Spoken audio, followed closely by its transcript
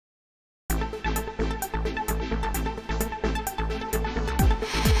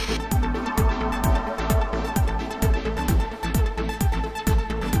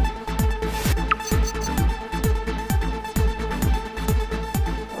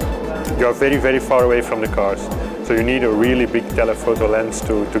go very, very far away from the cars. So you need a really big telephoto lens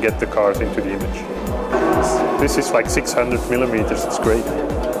to get the cars into the image. This is like 600 millimeters, it's great.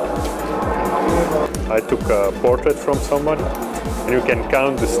 I took a portrait from someone, and you can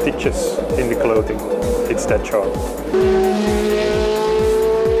count the stitches in the clothing. It's that sharp.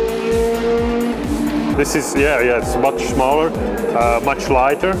 This is, it's much smaller, much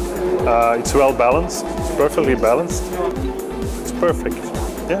lighter. It's well balanced, it's perfectly balanced. It's perfect.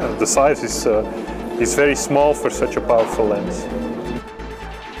 Yeah, the size is very small for such a powerful lens.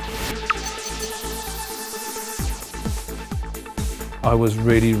 I was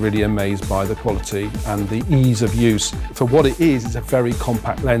really amazed by the quality and the ease of use. For what it is, it's a very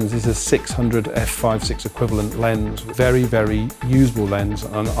compact lens. It's a 600 f4.5-6 equivalent lens. Very usable lens,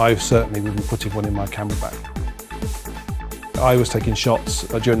 and I certainly will be putting one in my camera bag. I was taking shots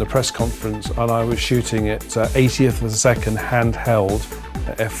during the press conference, and I was shooting at 80th of a second handheld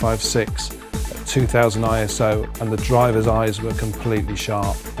at f4.5-6 at 2000 ISO, and the driver's eyes were completely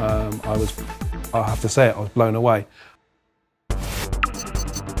sharp. I have to say it, I was blown away.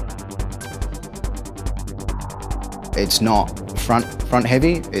 It's not front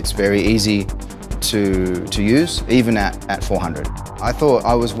heavy, it's very easy to use, even at 400. I thought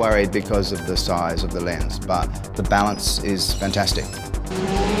I was worried because of the size of the lens, but the balance is fantastic.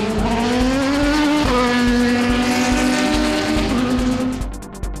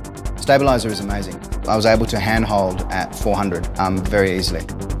 Stabilizer is amazing. I was able to handhold at 400 very easily.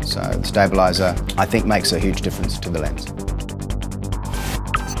 So the stabilizer, I think, makes a huge difference to the lens.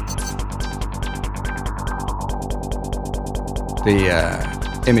 The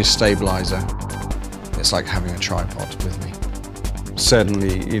image stabilizer, it's like having a tripod with me.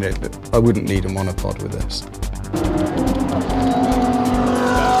 Certainly, you know, I wouldn't need a monopod with this.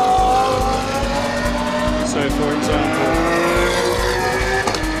 So, for example,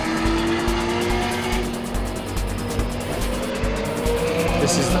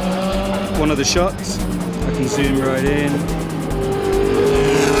 this is one of the shots. I can zoom right in.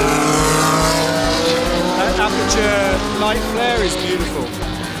 Aperture light flare is beautiful.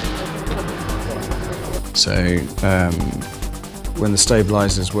 So when the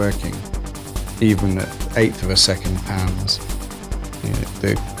stabilizer is working, even at 1/8 of a second pans, you know,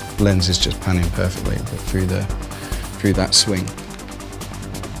 the lens is just panning perfectly through that swing.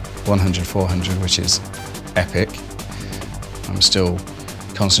 100/400, which is epic. I'm still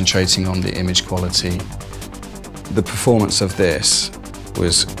concentrating on the image quality. The performance of this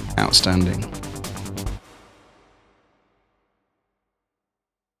was outstanding.